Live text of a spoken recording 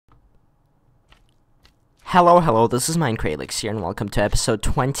Hello, this is MineCralex here, and welcome to episode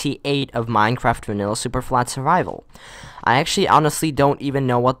 28 of Minecraft Vanilla Superflat Survival. I actually honestly don't even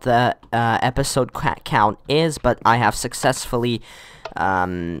know what the episode count is, but I have successfully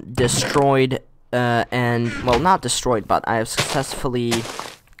destroyed, well, not destroyed, but I have successfully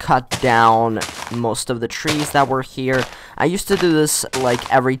cut down most of the trees that were here. I used to do this, like,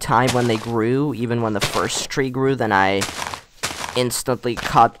 every time when they grew, even when the first tree grew, then I instantly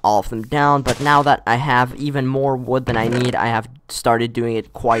cut all of them down, but now that I have even more wood than I need, I have started doing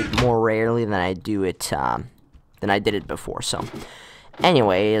it quite more rarely than I do it, than I did it before. So,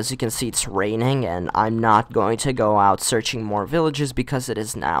 anyway, as you can see, it's raining, and I'm not going to go out searching more villages because it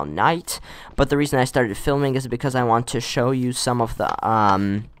is now night, but the reason I started filming is because I want to show you some of the,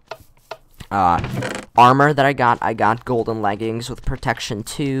 armor that I got. I got golden leggings with protection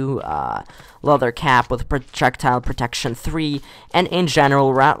 2, leather cap with projectile protection 3, and in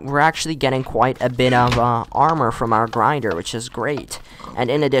general, we're actually getting quite a bit of armor from our grinder, which is great. And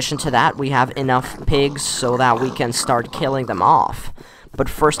in addition to that, we have enough pigs so that we can start killing them off. But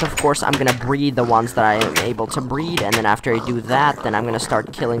first, of course, I'm gonna breed the ones that I am able to breed, and then after I do that, then I'm gonna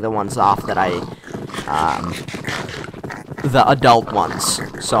start killing the ones off that the adult ones.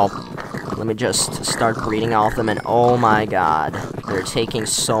 So, let me just start breeding all of them, and oh my god, they're taking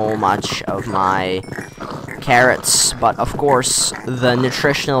so much of my carrots. But of course, the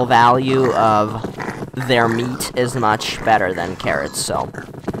nutritional value of their meat is much better than carrots, so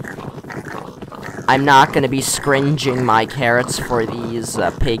I'm not going to be scringing my carrots for these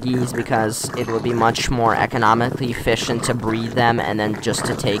piggies, because it would be much more economically efficient to breed them and then just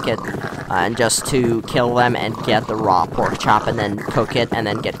to take it and just to kill them and get the raw pork chop and then cook it and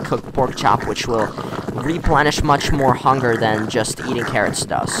then get cooked pork chop, which will replenish much more hunger than just eating carrots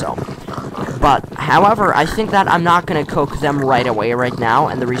does. So, but however, I think that I'm not going to cook them right away right now,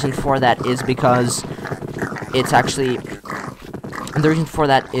 and the reason for that is because it's actually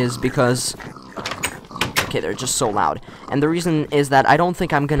okay, they're just so loud. And the reason is that I don't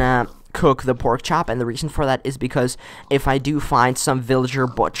think I'm gonna cook the pork chop, and the reason for that is because if I do find some villager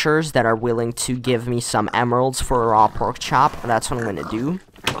butchers that are willing to give me some emeralds for a raw pork chop, that's what I'm gonna do.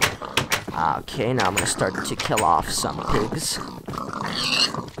 Okay, now I'm gonna start to kill off some pigs.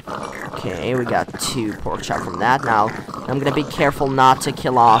 Okay, we got 2 pork chop from that. Now, I'm gonna be careful not to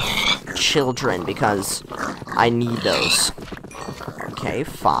kill off children, because I need those. Okay,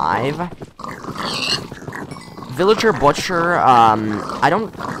 5. Villager butcher, I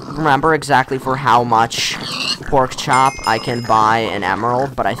don't remember exactly for how much pork chop I can buy an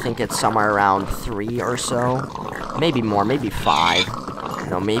emerald, but I think it's somewhere around 3 or so. Maybe more, maybe 5.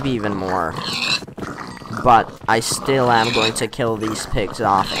 No, maybe even more. But I still am going to kill these pigs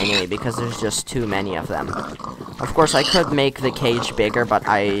off anyway, because there's just too many of them. Of course, I could make the cage bigger, but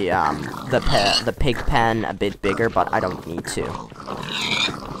the pig pen a bit bigger, but I don't need to.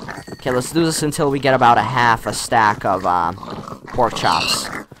 Okay, let's do this until we get about half a stack of pork chops,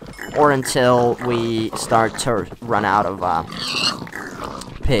 or until we start to run out of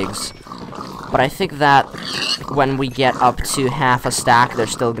pigs. But I think that when we get up to half a stack,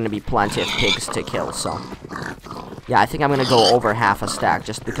 there's still going to be plenty of pigs to kill, so yeah, I think I'm going to go over half a stack,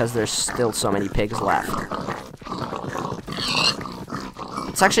 just because there's still so many pigs left.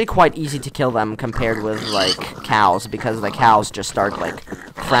 It's actually quite easy to kill them compared with, like, cows, because the cows just start, like,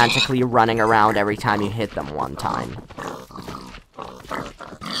 frantically running around every time you hit them one time.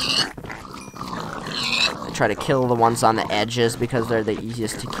 I try to kill the ones on the edges because they're the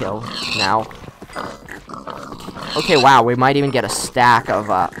easiest to kill now. Okay, wow, we might even get a stack of,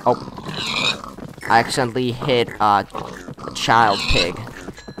 oh, I accidentally hit a child pig,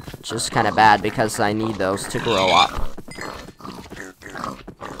 which is kind of bad because I need those to grow up.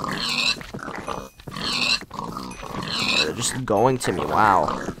 They're just going to me,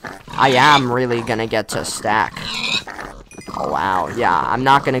 wow. I am really gonna get to stack. Oh, wow, yeah, I'm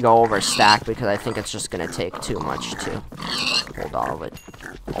not gonna go over stack because I think it's just gonna take too much to hold all of it.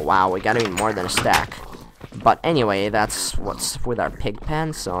 Oh, wow, we got even more than a stack. But anyway, that's what's with our pig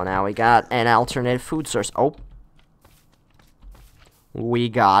pen, so now we got an alternate food source. Oh. We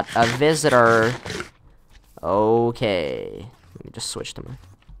got a visitor. Okay. Let me just switch them.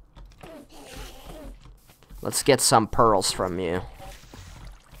 Let's get some pearls from you.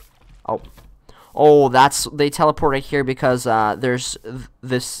 Oh. Oh, they teleported here because,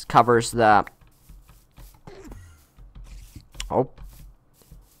 this covers the... Oh.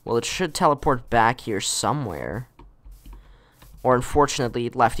 Well, it should teleport back here somewhere. Or, unfortunately,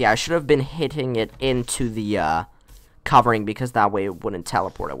 it left. Yeah, I should have been hitting it into the, covering, because that way it wouldn't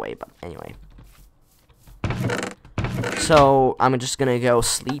teleport away, but anyway. So, I'm just gonna go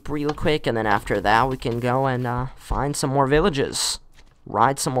sleep real quick, and then after that, we can go and find some more villages.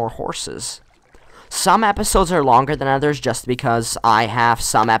 Ride some more horses. Some episodes are longer than others just because I have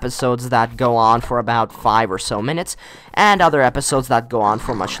some episodes that go on for about 5 or so minutes, and other episodes that go on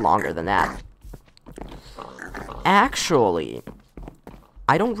for much longer than that. Actually,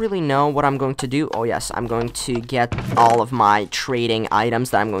 I don't really know what I'm going to do. Oh yes, I'm going to get all of my trading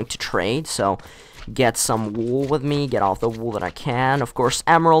items that I'm going to trade, so get some wool with me, get all the wool that I can, of course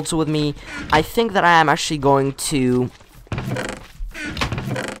emeralds with me. I think that I am actually going to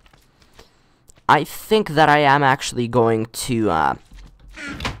I'm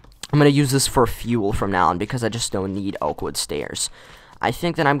gonna use this for fuel from now on because I just don't need oak wood stairs. I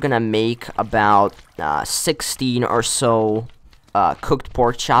think that I'm gonna make about 16 or so cooked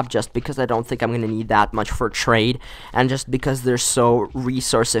pork chop just because I don't think I'm gonna need that much for trade, and just because they're so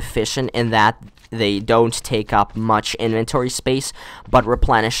resource efficient in that they don't take up much inventory space but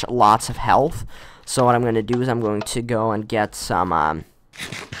replenish lots of health. So what I'm gonna do is I'm going to go and get some and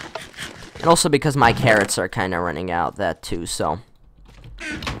also because my carrots are kind of running out, that too, so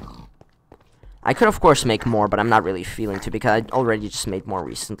I could of course make more, but I'm not really feeling to because I already just made more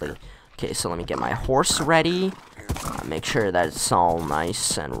recently. Okay, so let me get my horse ready. Make sure that it's all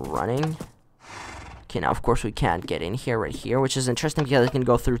nice and running. Okay, now of course we can't get in here right here, which is interesting because I can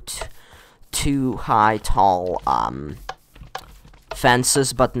go through two high, tall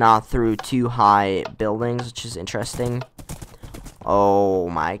fences, but not through two high buildings, which is interesting. Oh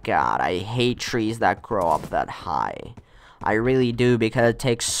my god, I hate trees that grow up that high. I really do, because it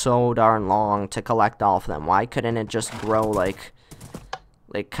takes so darn long to collect all of them. Why couldn't it just grow like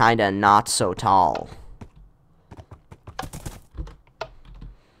kinda not so tall?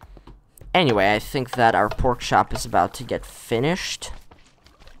 Anyway, I think that our pork chop is about to get finished.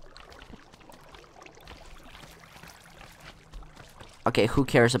 Okay, who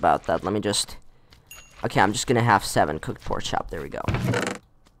cares about that? Let me just... Okay, I'm just gonna have 7 cooked pork chop. There we go.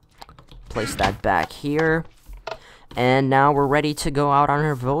 Place that back here. And now we're ready to go out on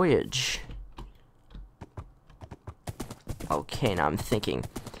our voyage. Okay, now I'm thinking.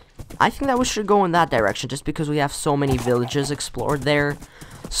 I think that we should go in that direction just because we have so many villages explored there.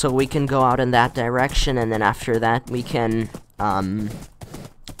 So we can go out in that direction, and then after that we can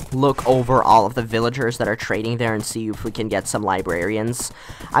look over all of the villagers that are trading there and see if we can get some librarians.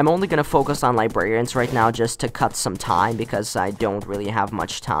 I'm only going to focus on librarians right now just to cut some time because I don't really have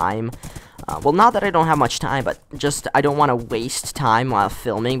much time. Well, not that I don't have much time, but just I don't want to waste time while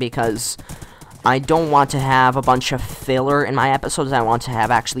filming because I don't want to have a bunch of filler in my episodes. I want to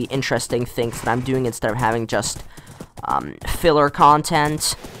have actually interesting things that I'm doing instead of having just filler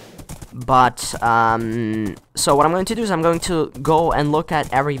content. But so what I'm going to do is I'm going to go and look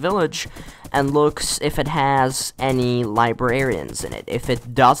at every village and look if it has any librarians in it. If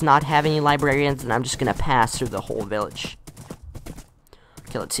it does not have any librarians, then I'm just gonna pass through the whole village.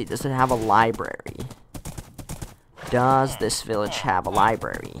 Okay, let's see, does it have a library? Does this village have a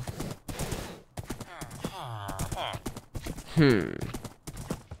library?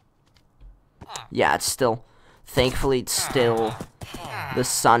 Yeah, it's still, thankfully it's still, the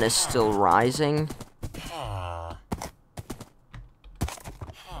sun is still rising.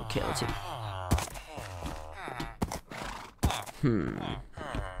 Okay, let's see.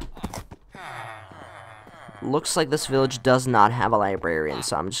 Looks like this village does not have a librarian,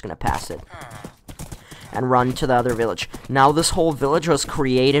 so I'm just gonna pass it. And run to the other village. Now, this whole village was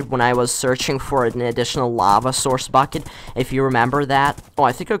created when I was searching for an additional lava source bucket, if you remember that. Oh,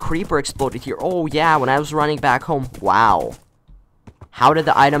 I think a creeper exploded here. Oh, yeah, when I was running back home. Wow. How did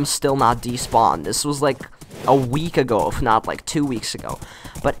the items still not despawn? This was like a week ago, if not like 2 weeks ago.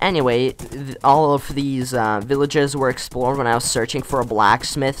 But anyway, all of these villages were explored when I was searching for a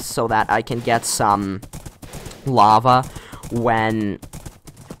blacksmith so that I can get some lava when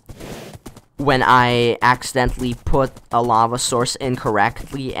I accidentally put a lava source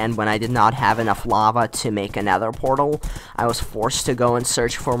incorrectly, and when I did not have enough lava to make another portal, I was forced to go and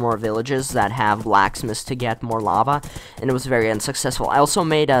search for more villages that have blacksmiths to get more lava, and it was very unsuccessful. I also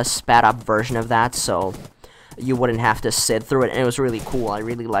made a sped up version of that, so you wouldn't have to sit through it, and it was really cool. I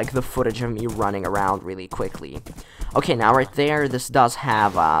really like the footage of me running around really quickly. Okay, now right there, this does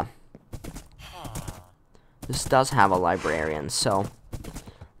have a librarian, so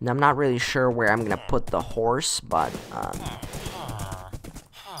I'm not really sure where I'm gonna put the horse, but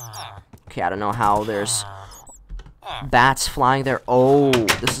okay, I don't know how there's bats flying there. Oh,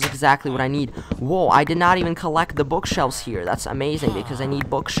 this is exactly what I need. Whoa, I did not even collect the bookshelves here. That's amazing because I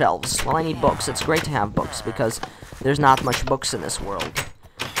need bookshelves. Well, I need books. It's great to have books because there's not much books in this world.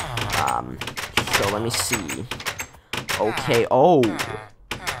 So let me see. Okay, oh.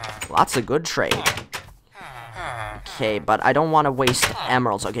 Well, that's a good trade. Okay, but I don't want to waste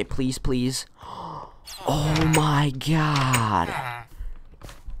emeralds. Okay, please, please. Oh my god.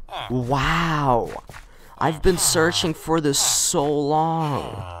 Wow. I've been searching for this so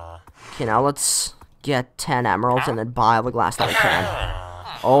long. Okay, now let's get 10 emeralds and then buy all the glass that I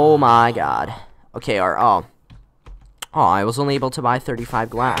can. Oh my god. Okay, oh, I was only able to buy 35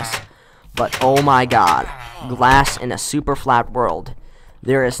 glass. But oh my god. Glass in a super flat world.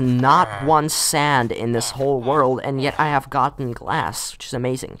 There is not one sand in this whole world, and yet I have gotten glass, which is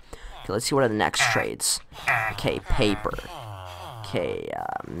amazing. Okay, let's see what are the next trades. Okay, paper. Okay,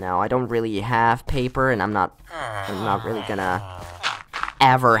 now I don't really have paper, and I'm not really gonna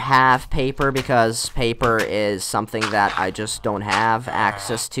ever have paper, because paper is something that I just don't have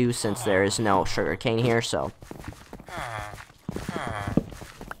access to since there is no sugarcane here, so.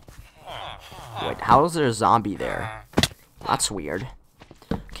 Wait, how is there a zombie there? That's weird.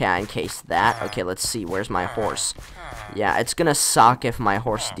 Okay, I encased that. Okay, let's see. Where's my horse? Yeah, it's gonna suck if my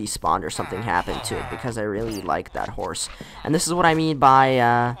horse despawned or something happened to it, because I really like that horse. And this is what I mean by,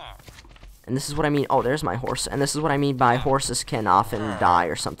 oh, there's my horse. And this is what I mean by horses can often die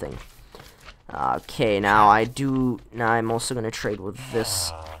or something. Okay, now I'm also gonna trade with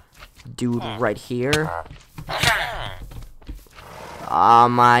this dude right here. Oh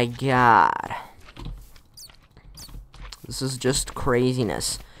my god. This is just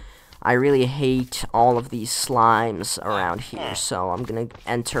craziness. I really hate all of these slimes around here, so I'm gonna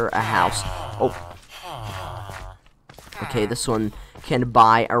enter a house. Oh. Okay, this one can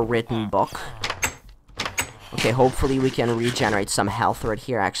buy a written book. Okay, hopefully we can regenerate some health right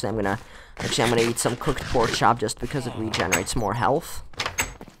here. Actually, I'm gonna eat some cooked pork chop just because it regenerates more health.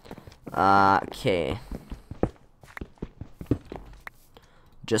 Okay.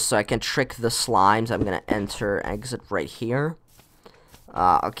 Just so I can trick the slimes, I'm gonna exit right here.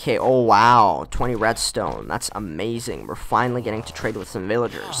 Okay, oh wow, 20 redstone, that's amazing. We're finally getting to trade with some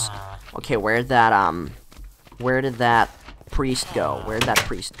villagers. Okay, where did that priest go? Where did that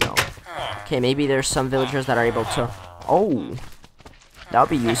priest go? Okay, maybe there's some villagers that are able to, oh, that would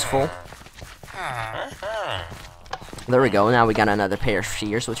be useful. There we go, now we got another pair of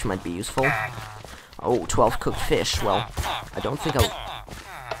shears, which might be useful. Oh, 12 cooked fish, well, I don't think I'll...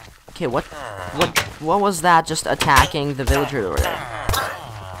 Okay, what was that just attacking the villager over there?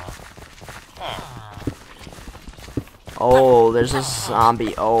 Oh, there's a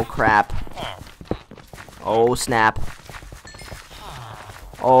zombie. Oh, crap. Oh, snap.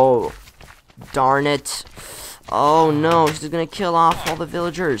 Oh, darn it. Oh, no, she's gonna kill off all the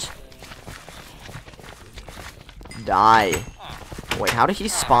villagers. Die. Wait, how did he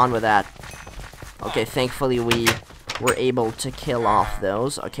spawn with that? Okay, thankfully we were able to kill off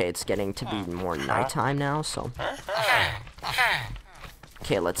those. Okay, it's getting to be more nighttime now, so...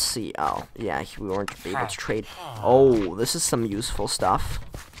 Okay, let's see. Oh, yeah, we weren't able to trade. Oh, this is some useful stuff.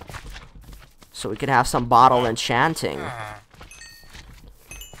 So we could have some bottle enchanting.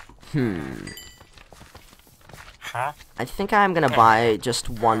 I think I'm gonna buy just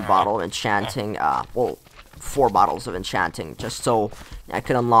one bottle of enchanting. Well, 4 bottles of enchanting, just so I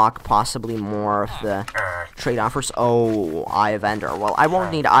could unlock possibly more of the trade offers. Oh, Eye of Ender. Well, I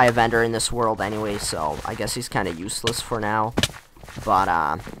won't need Eye of Ender in this world anyway, so I guess he's kind of useless for now. But,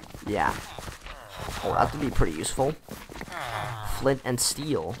 yeah. Oh, that would be pretty useful. Flint and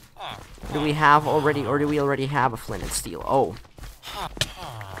steel. Do we have already, or do we already have a flint and steel? Oh.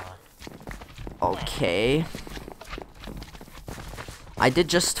 Okay. I did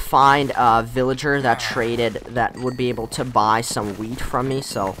just find a villager that traded, that would be able to buy some wheat from me,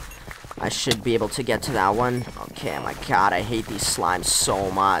 so I should be able to get to that one. Okay, my god, I hate these slimes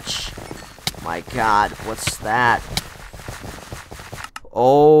so much. My god, what's that?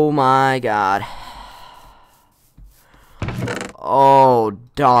 Oh my god. Oh,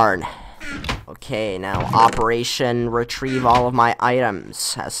 darn. Okay, now Operation Retrieve All of My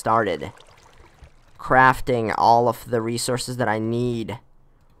Items has started. Crafting all of the resources that I need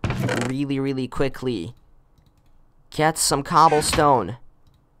really quickly. Get some cobblestone.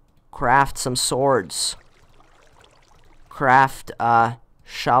 Craft some swords. Craft a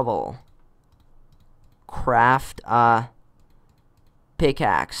shovel. Craft a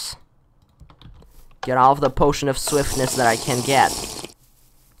pickaxe. Get all of the potion of swiftness that I can get.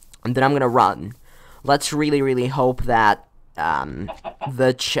 And then I'm gonna run. Let's really hope that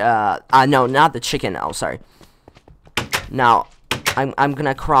no, not the chicken. Oh, sorry. Now, I'm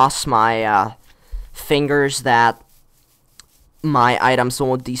gonna cross my fingers that my items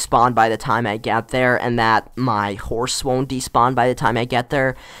won't despawn by the time I get there, and that my horse won't despawn by the time I get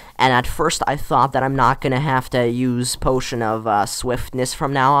there, And at first I thought that I'm not gonna have to use Potion of Swiftness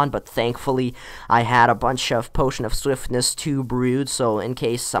from now on, but thankfully I had a bunch of Potion of Swiftness 2 brewed, so in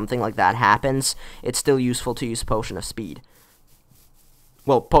case something like that happens, it's still useful to use Potion of Speed.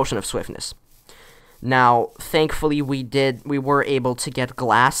 Well, Potion of Swiftness. Now, thankfully we were able to get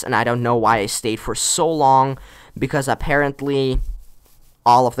glass, and I don't know why I stayed for so long, because apparently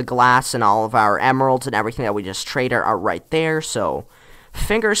all of the glass and all of our emeralds and everything that we just traded are right there, so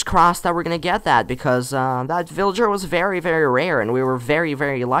fingers crossed that we're gonna get that, because that villager was very, very rare, and we were very,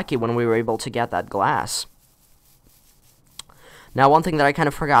 very lucky when we were able to get that glass. Now, one thing that I kind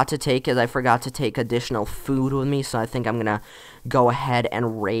of forgot to take is I forgot to take additional food with me, so I think I'm gonna go ahead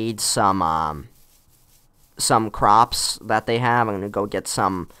and raid some crops that they have. I'm gonna go get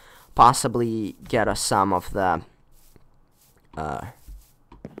some, possibly get us some of the,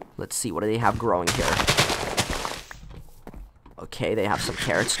 let's see, what do they have growing here? Okay, they have some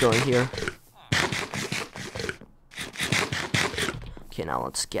carrots growing here. Okay, now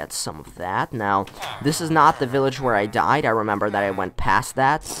let's get some of that. Now, this is not the village where I died. I remember that I went past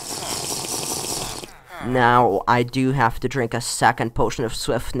that. Now, I do have to drink a second Potion of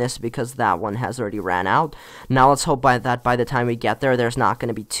Swiftness because that one has already ran out. Now, let's hope by the time we get there, there's not going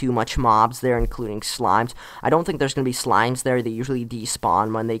to be too much mobs there, including slimes. I don't think there's going to be slimes there. They usually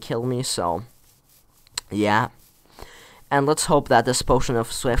despawn when they kill me, so yeah. And let's hope that this Potion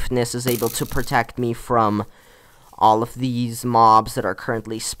of Swiftness is able to protect me from all of these mobs that are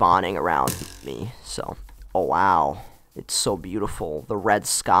currently spawning around me. So, oh wow, it's so beautiful. The red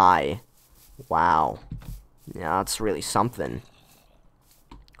sky. Wow. Yeah, that's really something.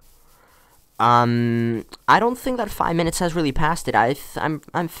 I don't think that 5 minutes has really passed it.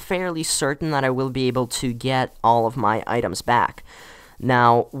 I'm fairly certain that I will be able to get all of my items back.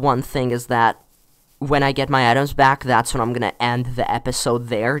 Now, one thing is that when I get my items back, that's when I'm gonna end the episode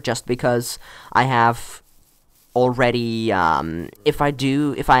there, just because I have already, if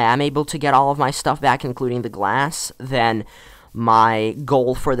I am able to get all of my stuff back, including the glass, then my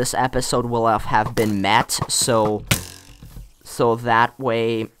goal for this episode will have been met, so that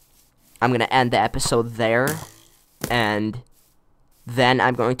way I'm gonna end the episode there, and then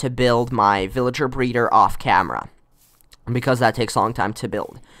I'm going to build my villager breeder off camera, because that takes a long time to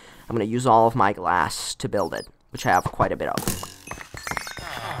build. I'm gonna use all of my glass to build it, which I have quite a bit of.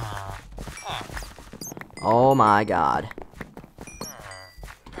 Oh my god.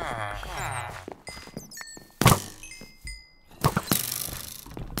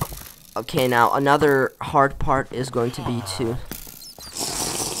 Okay, now another hard part is going to be to...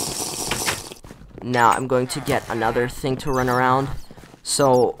 Now I'm going to get another thing to run around,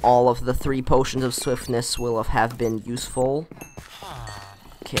 so all of the 3 potions of swiftness will have been useful.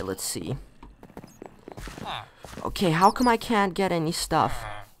 Okay, let's see. Okay, how come I can't get any stuff?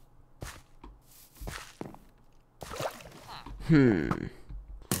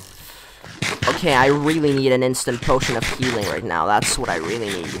 Okay, I really need an instant potion of healing right now. That's what I really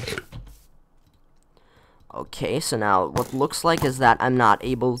need. Okay, so now what looks like is that I'm not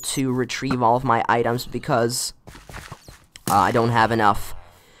able to retrieve all of my items because I don't have enough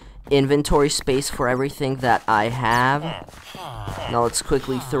inventory space for everything that I have. Now let's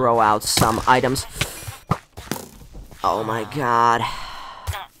quickly throw out some items. Oh my god.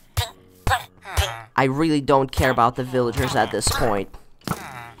 I really don't care about the villagers at this point.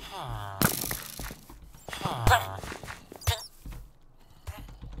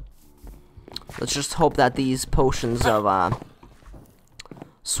 Let's just hope that these potions of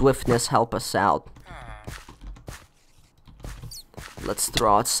swiftness help us out. Let's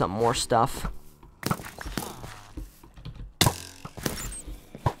throw out some more stuff.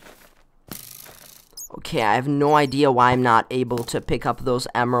 Okay, I have no idea why I'm not able to pick up those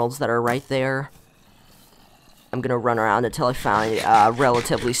emeralds that are right there. I'm gonna run around until I find a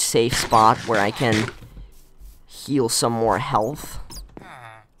relatively safe spot where I can heal some more health.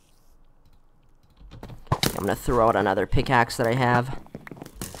 I'm gonna throw out another pickaxe that I have.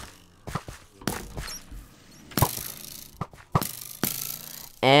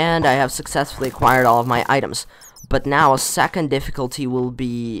 And I have successfully acquired all of my items. But now a second difficulty will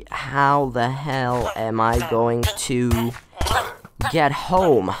be, how the hell am I going to get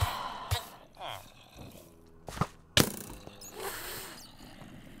home?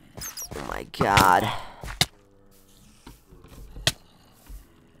 Oh my god.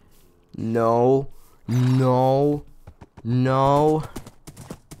 No. No. No.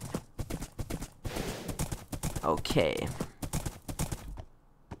 Okay.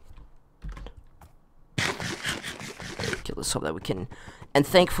 Okay, let's hope that we can... And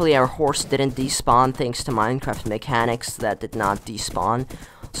thankfully our horse didn't despawn thanks to Minecraft mechanics that did not despawn.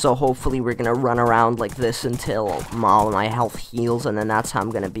 So hopefully we're gonna run around like this until all my health heals, and then that's how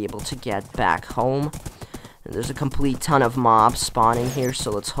I'm gonna be able to get back home. And there's a complete ton of mobs spawning here, so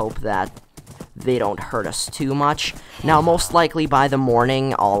let's hope that they don't hurt us too much. Now, most likely by the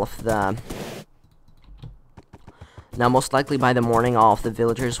morning, all of the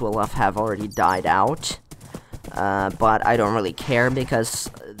villagers will have already died out. But I don't really care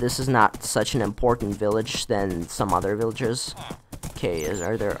because this is not such an important village than some other villages. Okay,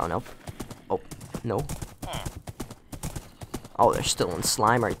 are there? Oh no. Oh no. Oh, they're still in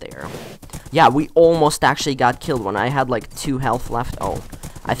slime right there. Yeah, we almost actually got killed when I had like 2 health left. Oh,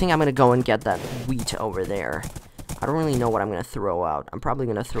 I think I'm gonna go and get that wheat over there. I don't really know what I'm gonna throw out. I'm probably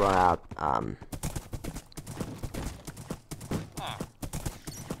gonna throw out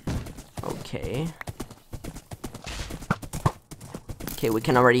okay. Okay, we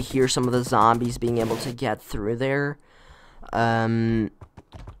can already hear some of the zombies being able to get through there.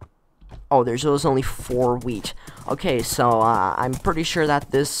 Oh, there's only 4 wheat. Okay, so I'm pretty sure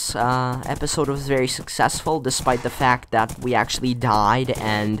that this episode was very successful, despite the fact that we actually died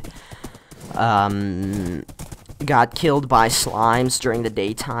and got killed by slimes during the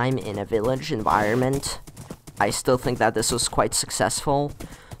daytime in a village environment. I still think that this was quite successful.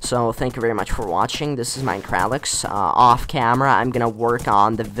 So, thank you very much for watching. This is MineCralex. Off camera, I'm gonna work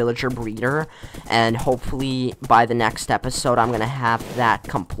on the villager breeder, and hopefully by the next episode, I'm gonna have that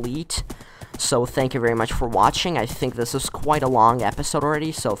complete. So, thank you very much for watching. I think this is quite a long episode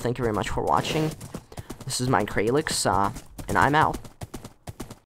already, so thank you very much for watching. This is MineCralex, and I'm out.